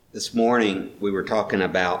This morning, we were talking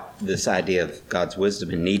about this idea of God's wisdom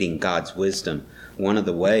and needing God's wisdom. One of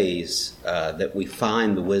the ways that we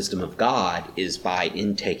find the wisdom of God is by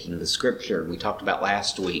intaking the Scripture. We talked about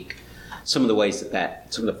last week some of the ways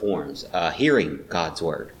some of the forms, hearing God's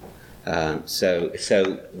Word. So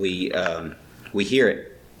we hear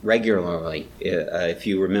it regularly. If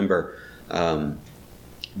you remember,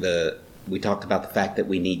 we talked about the fact that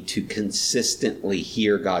we need to consistently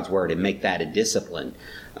hear God's Word and make that a discipline.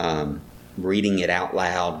 Reading it out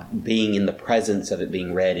loud, being in the presence of it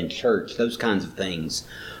being read in church, those kinds of things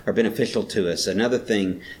are beneficial to us. Another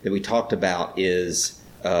thing that we talked about is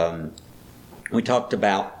not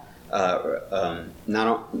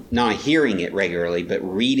hearing it regularly, but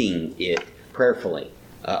reading it prayerfully,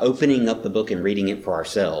 opening up the book and reading it for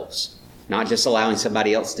ourselves. Not just allowing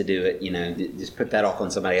somebody else to do it, just put that off on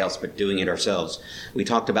somebody else, but doing it ourselves. We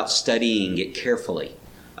talked about studying it carefully.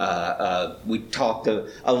 We talked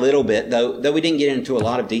a little bit, though we didn't get into a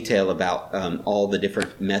lot of detail about all the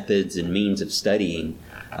different methods and means of studying.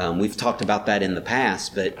 We've talked about that in the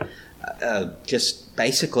past, but just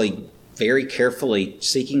basically very carefully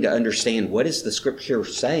seeking to understand what is the Scripture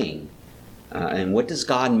saying, and what does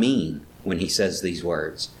God mean when He says these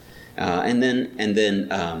words. And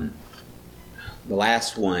then the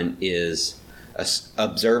last one is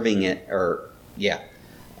observing it,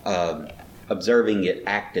 observing it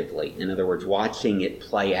actively. In other words, watching it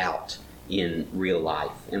play out in real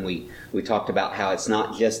life. And we talked about how it's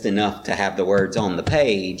not just enough to have the words on the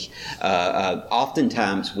page.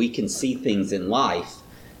 Oftentimes we can see things in life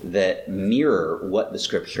that mirror what the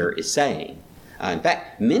Scripture is saying. In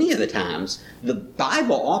fact, many of the times, the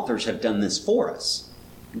Bible authors have done this for us.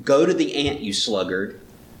 Go to the ant, you sluggard.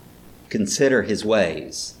 Consider his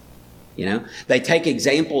ways. They take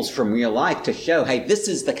examples from real life to show, hey, this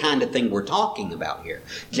is the kind of thing we're talking about here.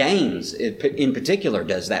 James, in particular,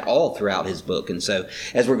 does that all throughout his book. And so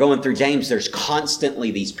as we're going through James, there's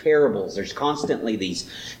constantly these parables. There's constantly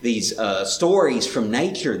these stories from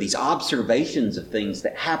nature, these observations of things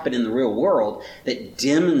that happen in the real world that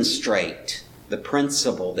demonstrate the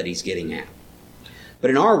principle that he's getting at.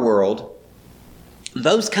 But in our world,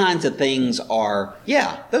 those kinds of things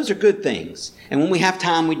those are good things. And when we have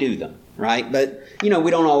time, we do them, right? But, we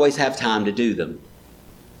don't always have time to do them.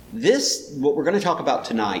 What we're going to talk about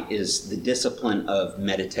tonight is the discipline of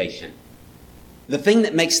meditation. The thing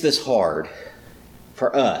that makes this hard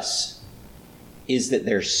for us is that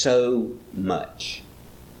there's so much.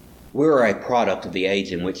 We're a product of the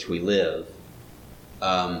age in which we live.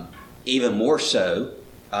 Even more so,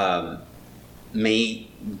 me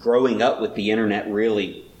growing up with the internet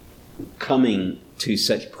really coming to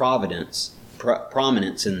such prominence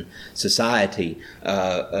in society.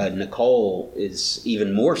 Nicole is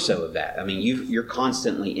even more so of that. I mean, you're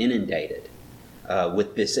constantly inundated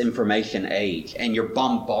with this information age, and you're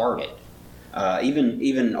bombarded.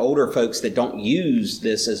 Even older folks that don't use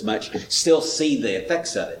this as much still see the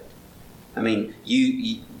effects of it. I mean,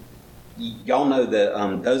 y'all know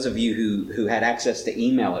that those of you who had access to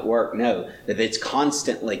email at work know that it's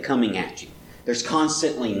constantly coming at you. There's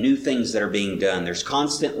constantly new things that are being done. There's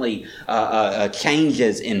constantly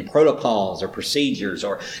changes in protocols or procedures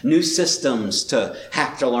or new systems to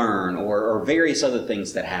have to learn or various other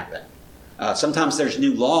things that happen. Sometimes there's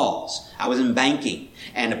new laws. I was in banking,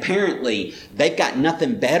 and apparently they've got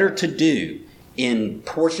nothing better to do in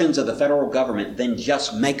portions of the federal government than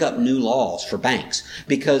just make up new laws for banks,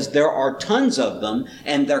 because there are tons of them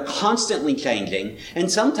and they're constantly changing. And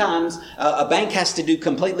sometimes a bank has to do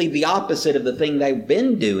completely the opposite of the thing they've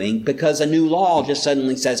been doing because a new law just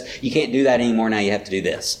suddenly says you can't do that anymore. Now you have to do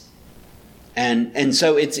this. And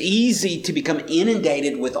so it's easy to become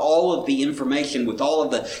inundated with all of the information, with all of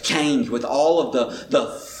the change, with all of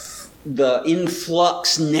the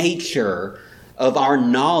influx nature of our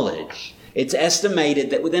knowledge. It's estimated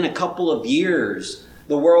that within a couple of years,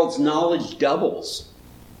 the world's knowledge doubles.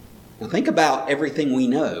 Now think about everything we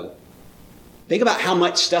know. Think about how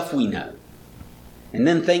much stuff we know. And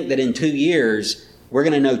then think that in 2 years, we're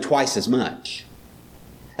going to know twice as much.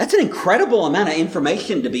 That's an incredible amount of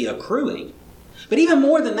information to be accruing. But even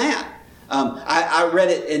more than that, I read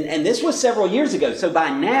it, and this was several years ago, so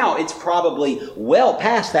by now it's probably well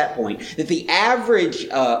past that point, that the average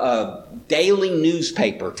daily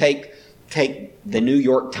newspaper, take the New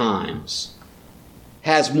York Times,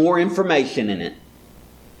 has more information in it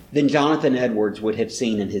than Jonathan Edwards would have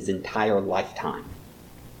seen in his entire lifetime.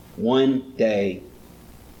 One day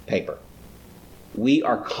paper. We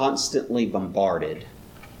are constantly bombarded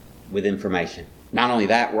with information. Not only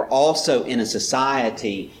that, we're also in a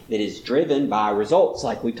society that is driven by results,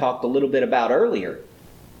 like we talked a little bit about earlier.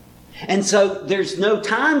 And so there's no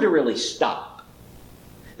time to really stop.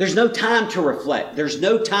 There's no time to reflect. There's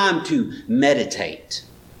no time to meditate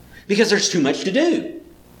because there's too much to do.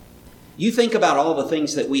 You think about all the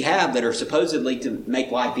things that we have that are supposedly to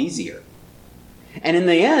make life easier. And in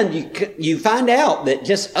the end, you find out that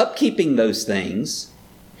just upkeeping those things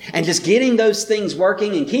and just getting those things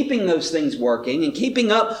working and keeping those things working and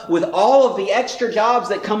keeping up with all of the extra jobs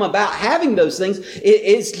that come about having those things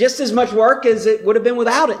is just as much work as it would have been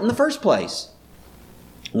without it in the first place.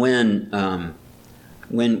 When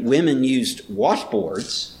women used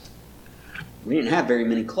washboards, we didn't have very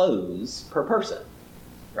many clothes per person,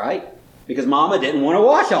 right? Because Mama didn't want to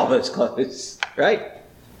wash all those clothes, right?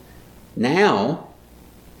 Now,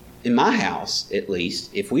 in my house, at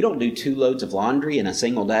least, if we don't do 2 loads of laundry in a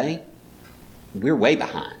single day, we're way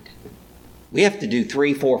behind. We have to do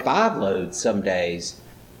 3, 4, 5 loads some days,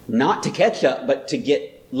 not to catch up, but to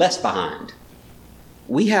get less behind.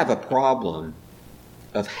 We have a problem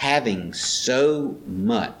of having so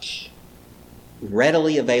much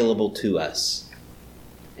readily available to us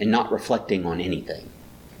and not reflecting on anything.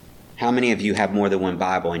 How many of you have more than one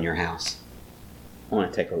Bible in your house?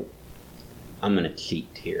 I'm going to cheat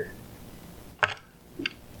here.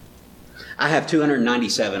 I have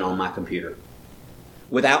 297 on my computer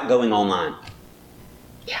without going online.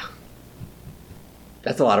 Yeah.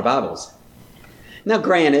 That's a lot of Bibles. Now,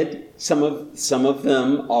 granted, some of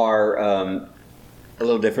them are a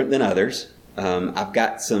little different than others. I've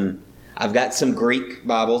got some Greek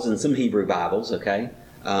Bibles and some Hebrew Bibles, okay,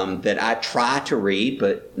 that I try to read,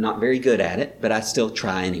 but not very good at it, but I still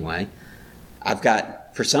try anyway.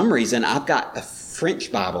 For some reason, I've got a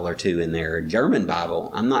French Bible or 2 in there, a German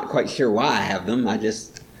Bible. I'm not quite sure why I have them. I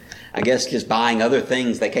guess just buying other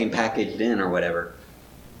things that came packaged in or whatever.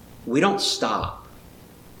 We don't stop.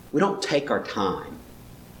 We don't take our time.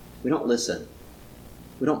 We don't listen.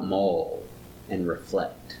 We don't mull and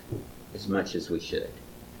reflect as much as we should.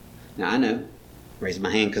 Now, I know, raise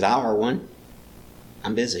my hand because I are one.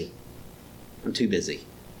 I'm busy. I'm too busy.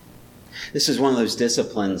 This is one of those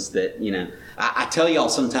disciplines that, I tell y'all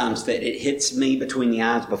sometimes that it hits me between the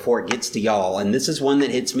eyes before it gets to y'all. And this is one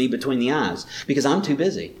that hits me between the eyes because I'm too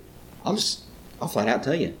busy. I'll flat out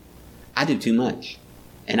tell you, I do too much.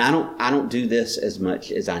 And I don't do this as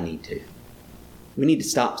much as I need to. We need to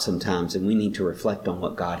stop sometimes and we need to reflect on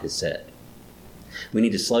what God has said. We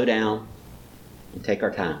need to slow down and take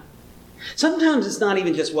our time. Sometimes it's not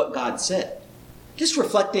even just what God said. Just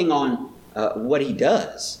reflecting on what He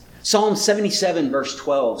does. Psalm 77 verse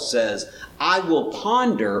 12 says, I will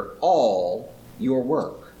ponder all your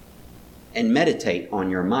work and meditate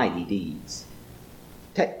on your mighty deeds.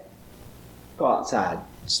 Go outside,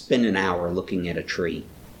 spend an hour looking at a tree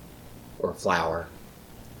or a flower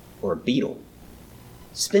or a beetle.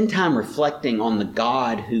 Spend time reflecting on the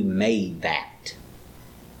God who made that.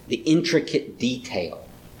 The intricate detail.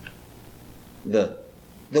 The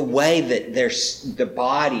way that there's the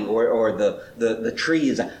body or the tree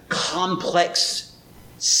is a complex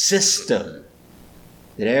system,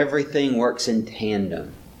 that everything works in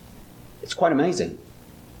tandem. It's quite amazing.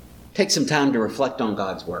 Take some time to reflect on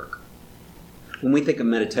God's work. When we think of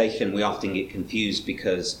meditation, we often get confused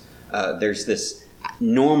because there's this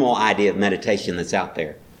normal idea of meditation that's out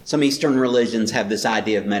there. Some Eastern religions have this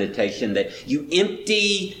idea of meditation that you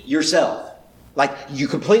empty yourself, like you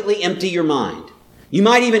completely empty your mind. You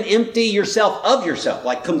might even empty yourself of yourself,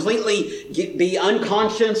 like completely be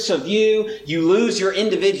unconscious of you. You lose your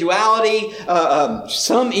individuality.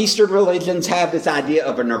 Some Eastern religions have this idea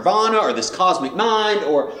of a nirvana or this cosmic mind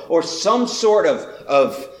or some sort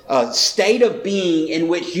of state of being in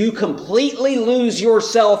which you completely lose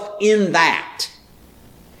yourself in that.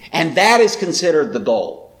 And that is considered the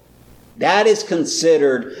goal. That is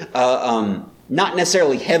considered not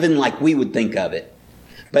necessarily heaven like we would think of it,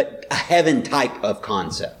 but a heaven type of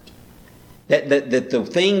concept. That the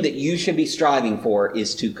thing that you should be striving for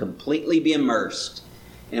is to completely be immersed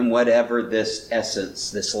in whatever this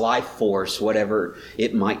essence, this life force, whatever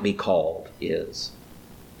it might be called, is.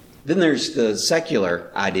 Then there's the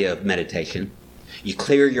secular idea of meditation. You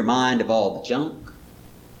clear your mind of all the junk.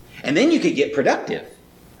 And then you could get productive,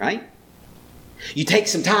 right? You take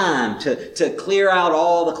some time to clear out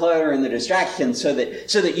all the clutter and the distractions so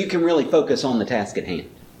that you can really focus on the task at hand.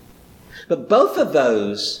 But both of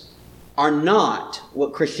those are not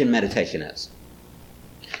what Christian meditation is.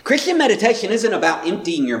 Christian meditation isn't about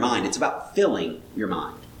emptying your mind. It's about filling your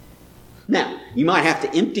mind. Now, you might have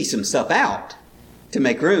to empty some stuff out to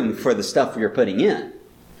make room for the stuff you're putting in.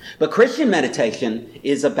 But Christian meditation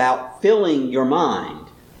is about filling your mind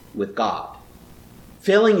with God.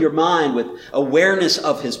 filling your mind with awareness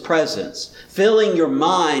of His presence, filling your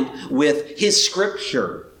mind with His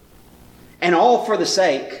Scripture, and all for the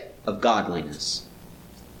sake of godliness.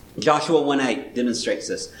 Joshua 1:8 demonstrates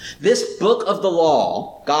this. This book of the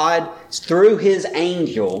law, God, through His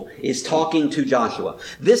angel, is talking to Joshua.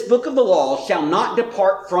 This book of the law shall not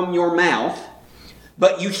depart from your mouth,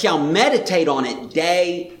 but you shall meditate on it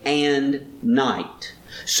day and night,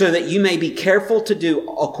 so that you may be careful to do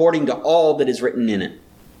according to all that is written in it.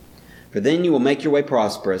 For then you will make your way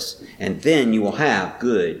prosperous, and then you will have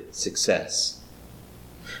good success.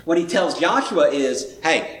 What he tells Joshua is,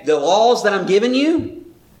 hey, the laws that I'm giving you,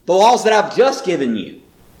 the laws that I've just given you,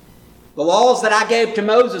 the laws that I gave to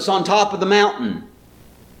Moses on top of the mountain,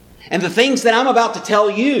 and the things that I'm about to tell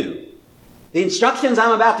you, the instructions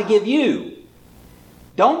I'm about to give you,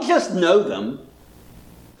 don't just know them,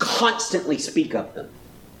 constantly speak of them.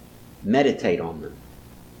 Meditate on them.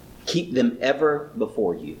 Keep them ever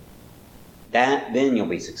before you. Then you'll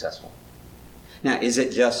be successful. Now, is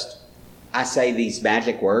it just, I say these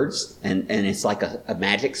magic words and it's like a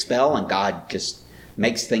magic spell and God just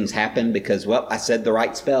makes things happen because, well, I said the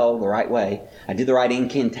right spell the right way. I did the right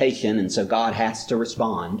incantation and so God has to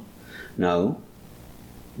respond. No,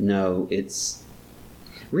 it's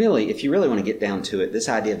really, if you really want to get down to it, this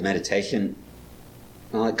idea of meditation,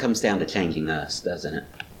 well, it comes down to changing us, doesn't it?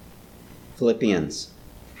 Philippians,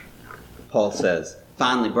 Paul says,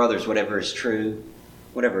 finally, brothers, whatever is true,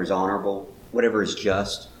 whatever is honorable, whatever is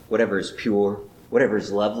just, whatever is pure, whatever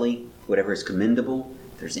is lovely, whatever is commendable,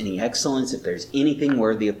 if there's any excellence, if there's anything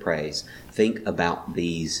worthy of praise, think about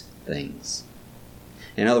these things.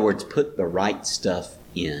 In other words, put the right stuff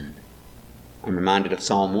in. I'm reminded of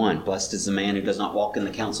Psalm 1. Blessed is the man who does not walk in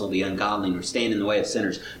the counsel of the ungodly, nor stand in the way of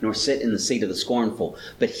sinners, nor sit in the seat of the scornful.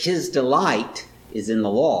 But his delight is in the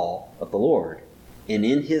law of the Lord, and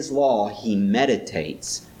in His law he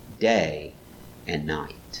meditates day and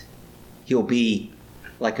night. He'll be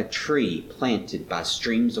like a tree planted by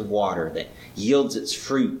streams of water that yields its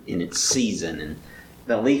fruit in its season, and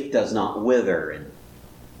the leaf does not wither, and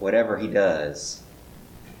whatever he does,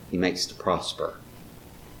 he makes to prosper.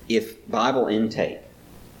 If Bible intake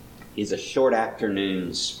is a short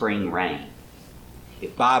afternoon spring rain,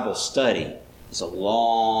 if Bible study is a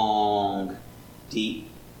long, deep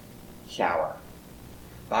shower,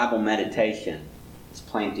 Bible meditation is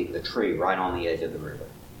planting the tree right on the edge of the river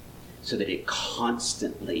so that it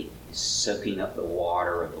constantly is soaking up the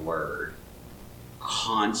water of the Word,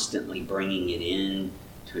 constantly bringing it in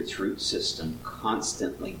to its root system,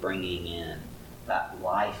 constantly bringing in that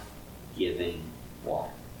life-giving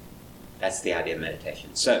water. That's the idea of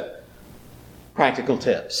meditation. So, practical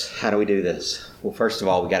tips. How do we do this? Well, first of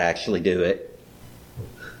all, we got to actually do it.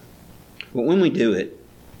 But when we do it,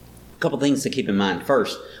 a couple things to keep in mind.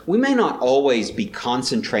 First, we may not always be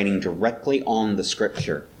concentrating directly on the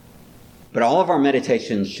Scripture, but all of our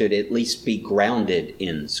meditations should at least be grounded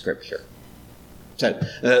in Scripture. So,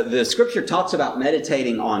 the Scripture talks about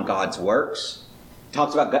meditating on God's works,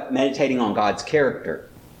 talks about meditating on God's character.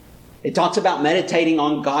 It talks about meditating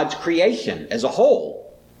on God's creation as a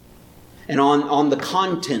whole and on the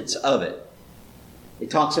contents of it. It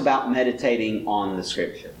talks about meditating on the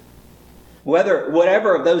Scripture.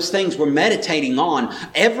 Whatever of those things we're meditating on,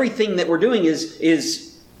 everything that we're doing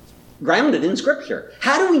is grounded in Scripture.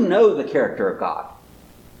 How do we know the character of God?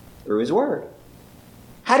 Through His Word.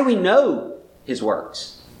 How do we know His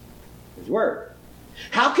works? His Word.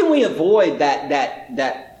 How can we avoid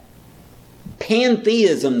that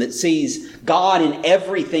pantheism that sees God in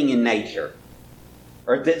everything in nature,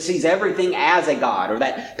 or that sees everything as a God, or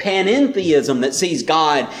that panentheism that sees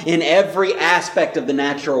God in every aspect of the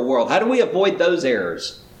natural world? How do we avoid those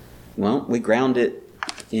errors? Well, we ground it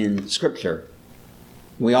in Scripture.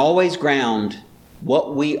 We always ground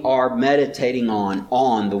what we are meditating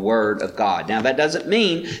on the Word of God. Now, that doesn't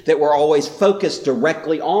mean that we're always focused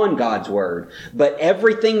directly on God's Word, but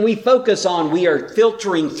everything we focus on, we are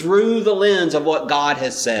filtering through the lens of what God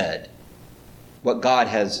has said, what God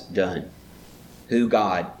has done, who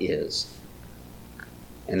God is.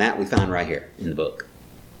 And that we find right here in the book.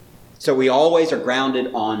 So we always are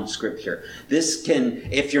grounded on Scripture. This can,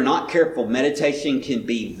 if you're not careful, meditation can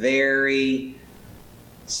be very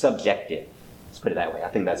subjective. Put it that way. I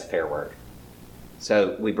think that's a fair word.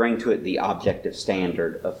 So we bring to it the objective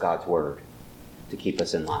standard of God's Word to keep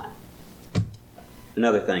us in line.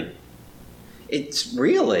 Another thing, it's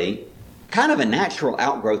really kind of a natural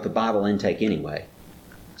outgrowth of Bible intake anyway.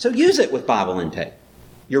 So use it with Bible intake.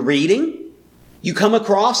 You're reading, you come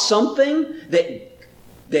across something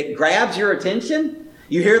that grabs your attention,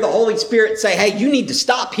 you hear the Holy Spirit say, hey, you need to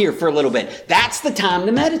stop here for a little bit. That's the time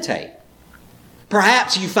to meditate.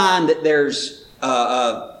 Perhaps you find that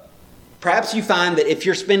if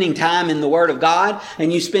you're spending time in the Word of God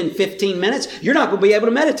and you spend 15 minutes, you're not going to be able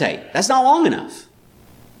to meditate. That's not long enough.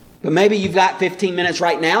 But maybe you've got 15 minutes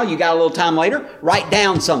right now, you got a little time later, write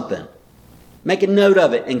down something. Make a note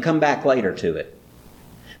of it and come back later to it.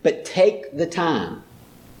 But take the time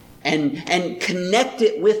and connect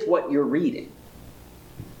it with what you're reading.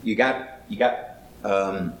 You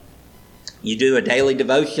do a daily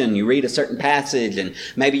devotion, you read a certain passage, and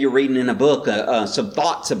maybe you're reading in a book some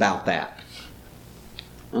thoughts about that.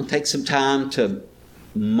 Well, take some time to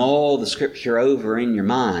mull the Scripture over in your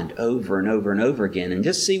mind over and over and over again, and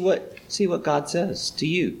just see what God says to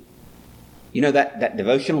you. You know, that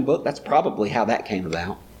devotional book, that's probably how that came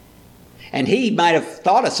about. And he might have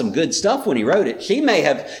thought of some good stuff when he wrote it. She may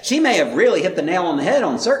have really hit the nail on the head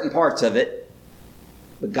on certain parts of it.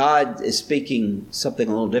 But God is speaking something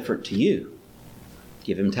a little different to you.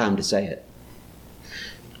 Give him time to say it.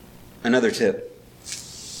 Another tip.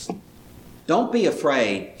 Don't be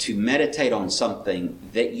afraid to meditate on something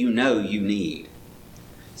that you know you need.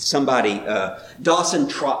 Dawson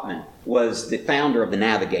Trotman was the founder of the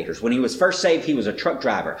Navigators. When he was first saved, he was a truck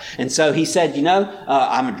driver. And so he said,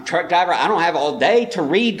 I'm a truck driver. I don't have all day to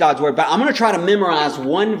read God's Word, but I'm going to try to memorize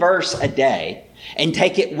one verse a day and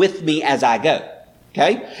take it with me as I go.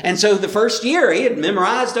 Okay? And so the first year, he had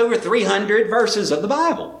memorized over 300 verses of the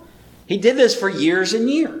Bible. He did this for years and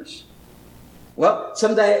years. Well,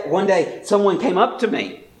 one day, someone came up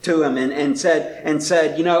to him and said,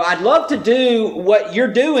 I'd love to do what you're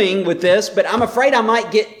doing with this, but I'm afraid I might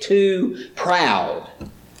get too proud.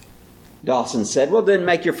 Dawson said, well, then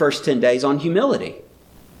make your first 10 days on humility.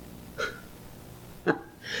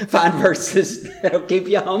 Find verses that'll keep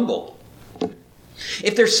you humble.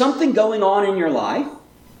 If there's something going on in your life,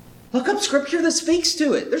 look up Scripture that speaks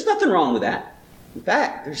to it. There's nothing wrong with that. In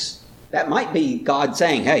fact, that might be God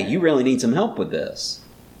saying, hey, you really need some help with this.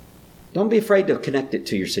 Don't be afraid to connect it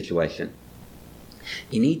to your situation.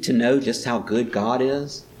 You need to know just how good God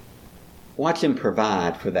is. Watch him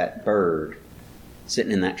provide for that bird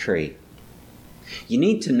sitting in that tree. You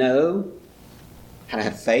need to know how to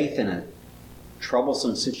have faith in a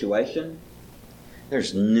troublesome situation.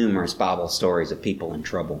 There's numerous Bible stories of people in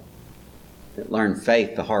trouble that learn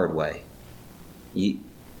faith the hard way. You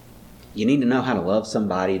need to know how to love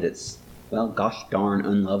somebody that's, well, gosh darn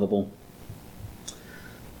unlovable.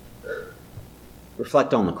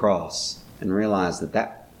 Reflect on the cross and realize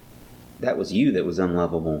that was you that was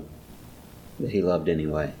unlovable, that he loved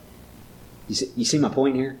anyway. You see my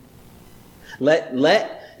point here?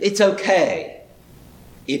 It's okay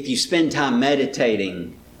if you spend time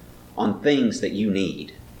meditating on things that you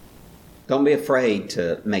need. Don't be afraid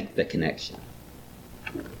to make the connection.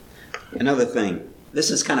 Another thing, this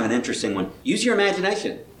is kind of an interesting one. Use your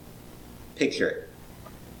imagination. Picture it.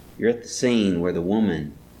 You're at the scene where the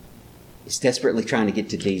woman is desperately trying to get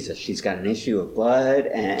to Jesus. She's got an issue of blood,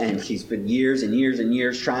 and she's been years and years and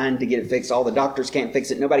years trying to get it fixed. All the doctors can't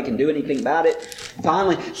fix it. Nobody can do anything about it.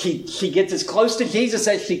 Finally, she gets as close to Jesus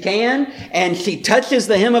as she can, and she touches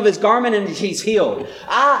the hem of his garment, and she's healed.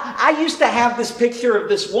 I used to have this picture of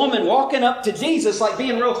this woman walking up to Jesus, like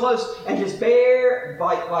being real close, and just bare,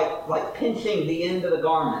 like pinching the end of the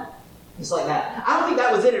garment. Just like that. I don't think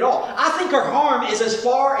that was it at all. I think her arm is as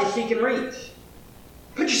far as she can reach.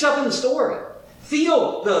 Put yourself in the story.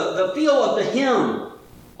 Feel the feel of the hem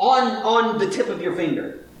on the tip of your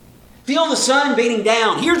finger. Feel the sun beating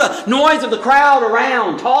down. Hear the noise of the crowd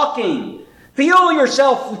around talking. Feel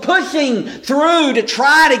yourself pushing through to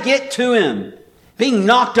try to get to him. Being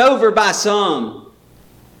knocked over by some.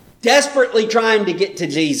 Desperately trying to get to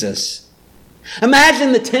Jesus.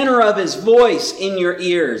 Imagine the tenor of his voice in your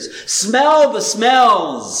ears. Smell the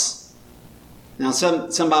smells. Now,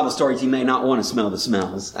 some Bible stories, you may not want to smell the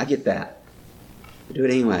smells. I get that. But do it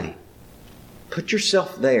anyway. Put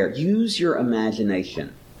yourself there. Use your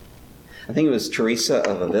imagination. I think it was Teresa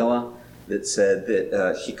of Avila that said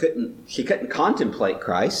that she couldn't contemplate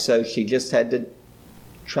Christ, so she just had to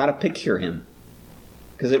try to picture him.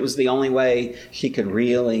 Because it was the only way she could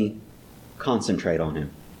really concentrate on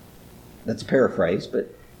him. That's a paraphrase,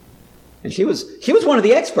 and she was one of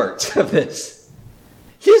the experts of this.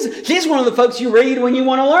 She's one of the folks you read when you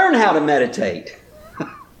want to learn how to meditate.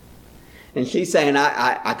 And she's saying,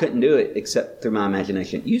 I couldn't do it except through my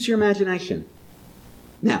imagination. Use your imagination.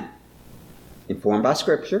 Now, informed by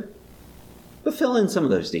Scripture, but fill in some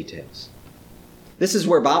of those details. This is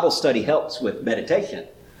where Bible study helps with meditation.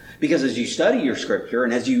 Because as you study your Scripture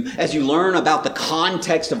and as you learn about the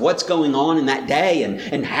context of what's going on in that day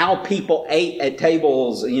and how people ate at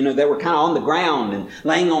tables, that were kind of on the ground and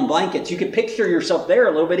laying on blankets, you can picture yourself there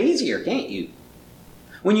a little bit easier, can't you?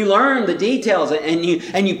 When you learn the details and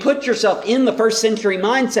you put yourself in the first century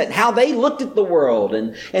mindset, how they looked at the world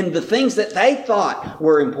and the things that they thought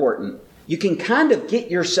were important, you can kind of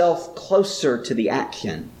get yourself closer to the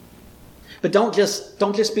action. But don't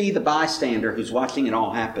just be the bystander who's watching it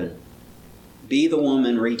all happen. Be the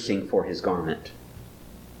woman reaching for his garment.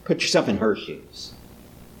 Put yourself in her shoes.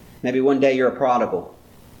 Maybe one day you're a prodigal.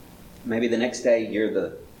 Maybe the next day you're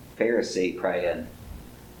the Pharisee praying,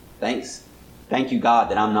 Thank you, God,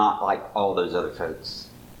 that I'm not like all those other folks.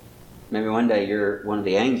 Maybe one day you're one of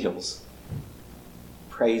the angels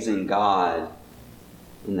praising God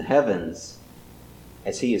in the heavens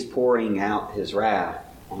as He is pouring out His wrath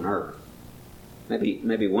on earth.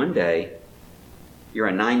 Maybe one day you're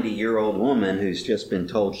a 90-year-old woman who's just been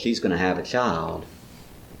told she's going to have a child.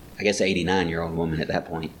 I guess 89-year-old woman at that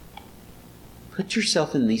point. Put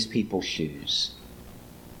yourself in these people's shoes.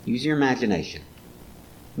 Use your imagination.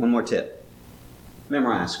 One more tip.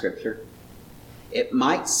 Memorize Scripture. It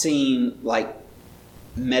might seem like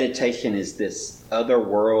meditation is this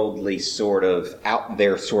otherworldly sort of out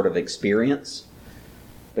there sort of experience.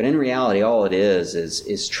 But in reality, all it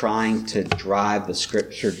is trying to drive the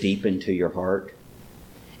Scripture deep into your heart.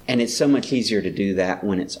 And it's so much easier to do that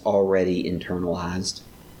when it's already internalized.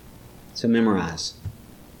 So memorize.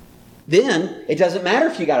 Then, it doesn't matter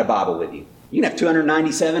if you got a Bible with you. You can have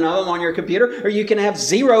 297 of them on your computer, or you can have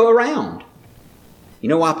 0 around. You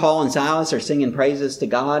know why Paul and Silas are singing praises to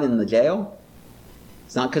God in the jail?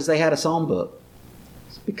 It's not because they had a psalm book.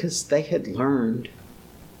 It's because they had learned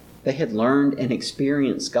and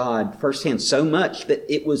experienced God firsthand so much that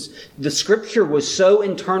the Scripture was so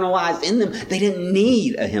internalized in them, they didn't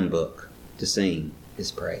need a hymn book to sing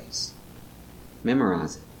His praise.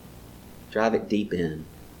 Memorize it. Drive it deep in.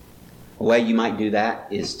 A way you might do that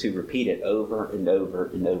is to repeat it over and over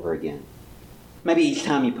and over again. Maybe each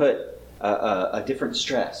time you put a different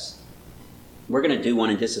stress. We're going to do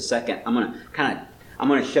one in just a second. I'm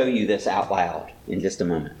going to show you this out loud in just a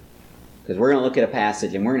moment. Because we're going to look at a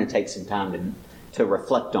passage and we're going to take some time to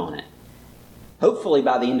reflect on it. Hopefully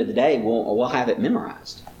by the end of the day we'll have it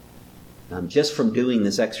memorized. Just from doing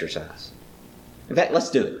this exercise. In fact,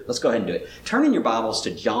 let's do it. Let's go ahead and do it. Turn in your Bibles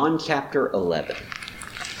to John chapter 11.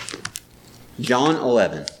 John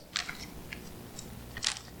 11.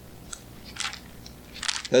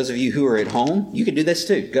 Those of you who are at home, you can do this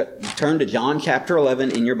too. Turn to John chapter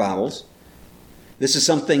 11 in your Bibles. This is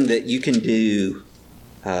something that you can do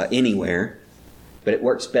anywhere, but it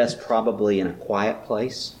works best probably in a quiet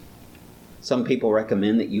place. Some people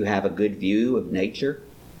recommend that you have a good view of nature.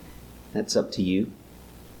 That's up to you.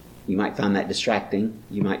 You might find that distracting.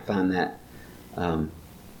 You might find that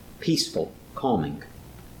peaceful, calming.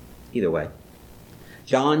 Either way.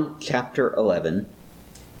 John chapter 11,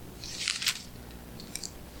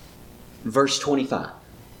 verse 25.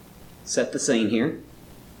 Set the scene here.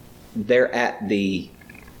 They're at the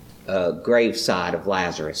graveside of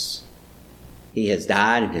Lazarus. He has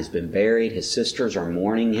died and has been buried. His sisters are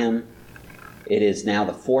mourning him. It is now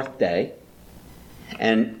the 4th day.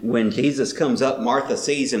 And when Jesus comes up, Martha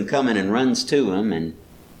sees him coming and runs to him. And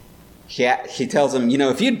she tells him,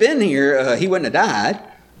 if you'd been here, he wouldn't have died.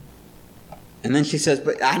 And then she says,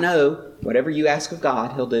 but I know whatever you ask of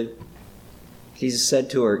God, He'll do. Jesus said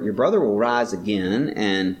to her, your brother will rise again.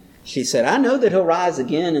 And she said, I know that He'll rise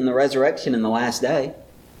again in the resurrection in the last day.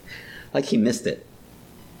 Like he missed it.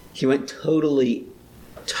 She went totally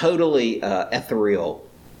ethereal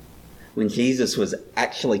when Jesus was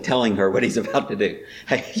actually telling her what He's about to do.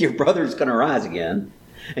 Hey, your brother's going to rise again.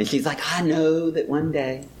 And she's like, I know that one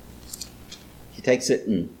day. She takes it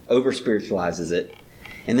and over-spiritualizes it.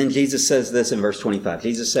 And then Jesus says this in verse 25.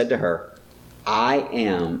 Jesus said to her, I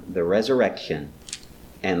am the resurrection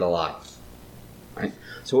and the life. Right?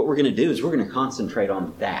 So what we're going to do is we're going to concentrate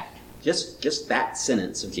on that. Just that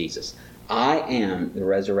sentence of Jesus. I am the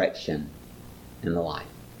resurrection and the life.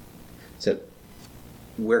 So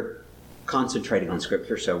we're concentrating on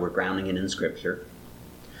Scripture, so we're grounding it in Scripture.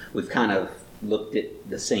 We've kind of looked at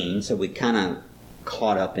the scene, so we kind of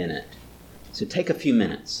caught up in it. So take a few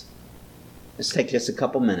minutes. Let's take just a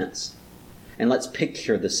couple minutes, and let's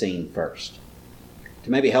picture the scene first.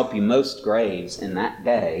 To maybe help you, most graves in that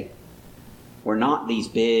day were not these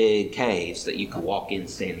big caves that you could walk in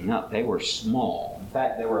standing up. They were small. In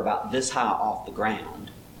fact, they were about this high off the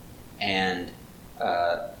ground. And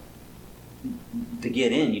to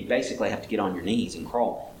get in, you'd basically have to get on your knees and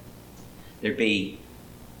crawl.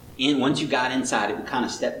 Once you got inside, it would kind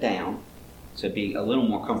of step down. So it'd be a little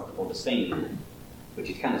more comfortable to stand in. But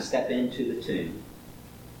you'd kind of step into the tomb.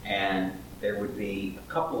 And there would be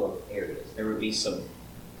a couple of areas. There would be some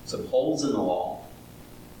holes in the wall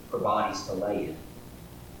for bodies to lay in.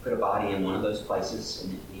 put a body in one of those places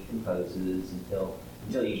and it decomposes until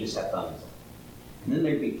you just have bones. And then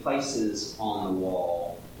there'd be places on the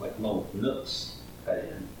wall, like little nooks cut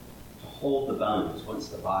in, to hold the bones once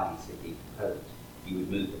the bodies had decomposed. You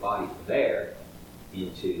would move the body from there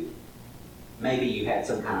into, maybe you had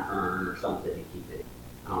some kind of urn or something to keep it.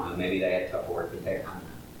 I don't know, maybe they had Tupperware container, I don't know.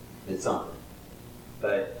 It's something.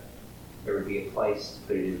 But there would be a place to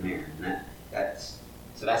put it in there. And that's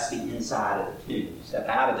the inside of the tomb. You step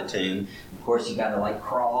out of the tomb, of course you gotta like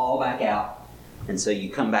crawl back out. And so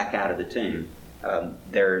you come back out of the tomb.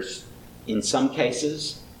 There's, in some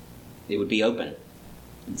cases, it would be open.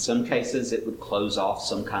 In some cases, it would close off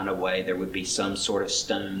some kind of way. There would be some sort of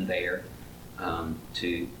stone there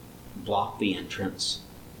to block the entrance,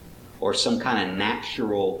 or some kind of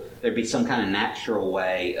natural. There'd be some kind of natural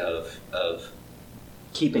way of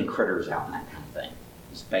keeping critters out and that kind of thing.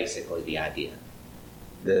 It's basically the idea.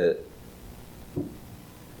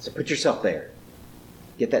 So put yourself there.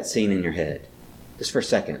 Get that scene in your head, just for a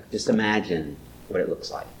second. Just imagine what it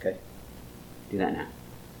looks like. Okay, do that now.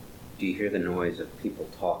 Do you hear the noise of people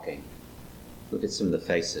talking? Look at some of the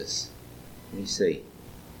faces. What do you see?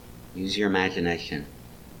 Use your imagination.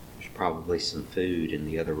 There's probably some food in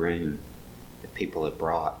the other room that people have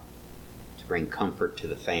brought to bring comfort to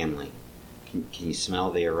the family. Can you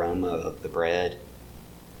smell the aroma of the bread?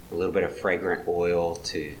 A little bit of fragrant oil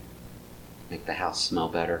to make the house smell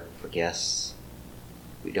better for guests.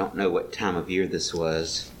 We don't know what time of year this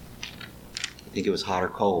was. I think it was hot or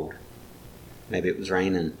cold. Maybe it was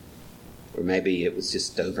raining. Or maybe it was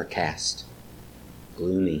just overcast,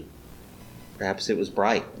 gloomy. Perhaps it was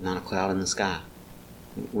bright, not a cloud in the sky.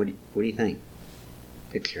 What do you think?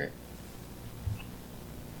 Picture it.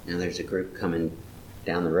 Now there's a group coming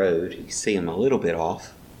down the road. You see them a little bit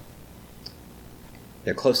off.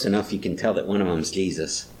 They're close enough you can tell that one of them's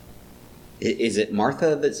Jesus. Is it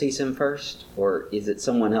Martha that sees him first? Or is it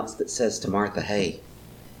someone else that says to Martha, hey,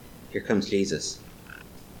 here comes Jesus?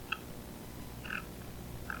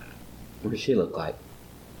 What does she look like?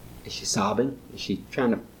 Is she sobbing? Is she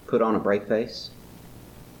trying to put on a brave face?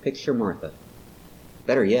 Picture Martha.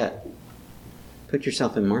 Better yet, put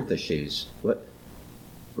yourself in Martha's shoes. What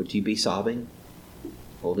would you be sobbing?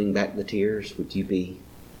 Holding back the tears? Would you be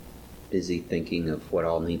busy thinking of what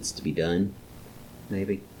all needs to be done?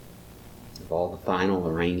 Maybe? Of all the final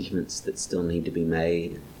arrangements that still need to be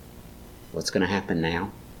made? What's going to happen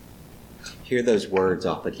now? Hear those words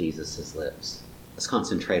off of Jesus' lips. Let's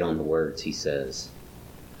concentrate on the words he says.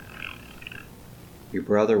 Your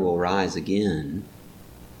brother will rise again.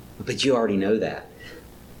 But you already know that.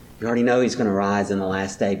 You already know he's going to rise in the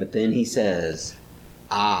last day. But then he says,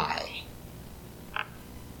 I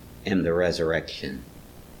am the resurrection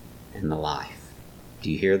and the life.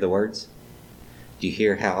 Do you hear the words? Do you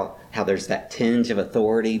hear how there's that tinge of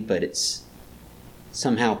authority, but it's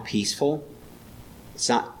somehow peaceful? It's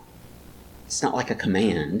not like a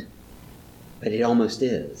command, but it almost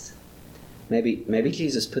is. Maybe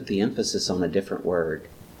Jesus put the emphasis on a different word.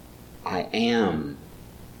 I am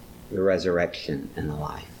the resurrection and the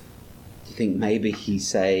life. Do you think maybe he's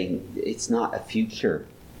saying it's not a future,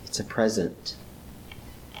 it's a present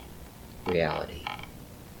reality?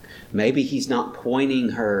 Maybe he's not pointing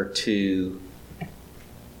her to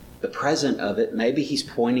the present of it. Maybe he's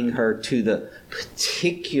pointing her to the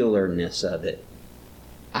particularness of it.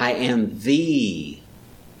 I am the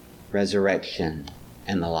resurrection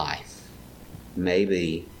and the life.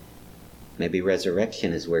 Maybe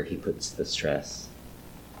resurrection is where he puts the stress.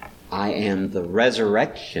 I am the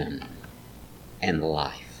resurrection and the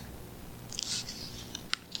life.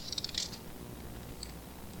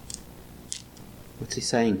 What's he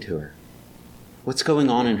saying to her? What's going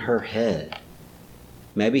on in her head?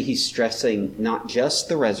 Maybe he's stressing not just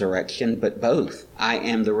the resurrection, but both. I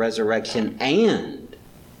am the resurrection and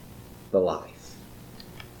the life.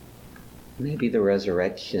 Maybe the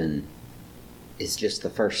resurrection is just the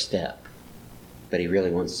first step, but he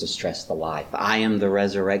really wants to stress the life. I am the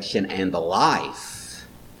resurrection and the life.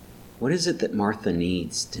 What is it that Martha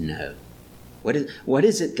needs to know? What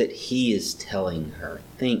is it that he is telling her?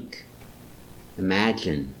 Think.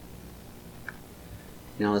 Imagine.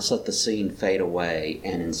 Now let's let the scene fade away,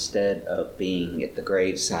 and instead of being at the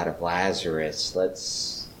graveside of Lazarus,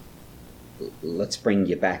 let's bring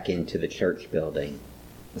you back into the church building.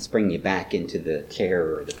 Let's bring you back into the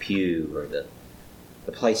chair or the pew or the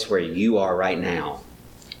place where you are right now.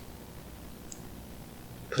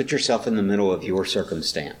 Put yourself in the middle of your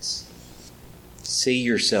circumstance. See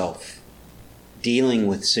yourself dealing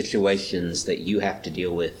with situations that you have to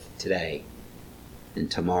deal with today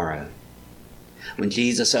and tomorrow. When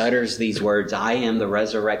Jesus utters these words, I am the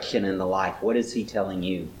resurrection and the life, what is he telling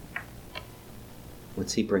you?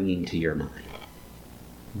 What's he bringing to your mind?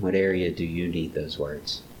 What area do you need those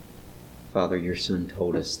words? Father, your Son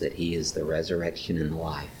told us that he is the resurrection and the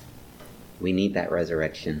life. We need that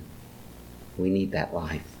resurrection. We need that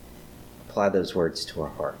life. Apply those words to our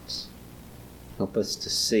hearts. Help us to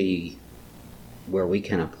see where we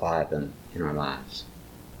can apply them in our lives.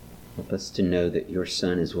 Help us to know that your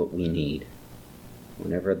Son is what we need,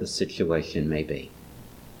 whatever the situation may be.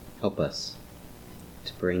 Help us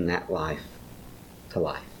to bring that life to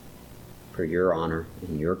life for your honor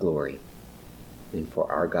and your glory and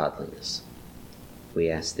for our godliness. We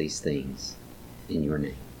ask these things in your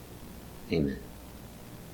name. Amen.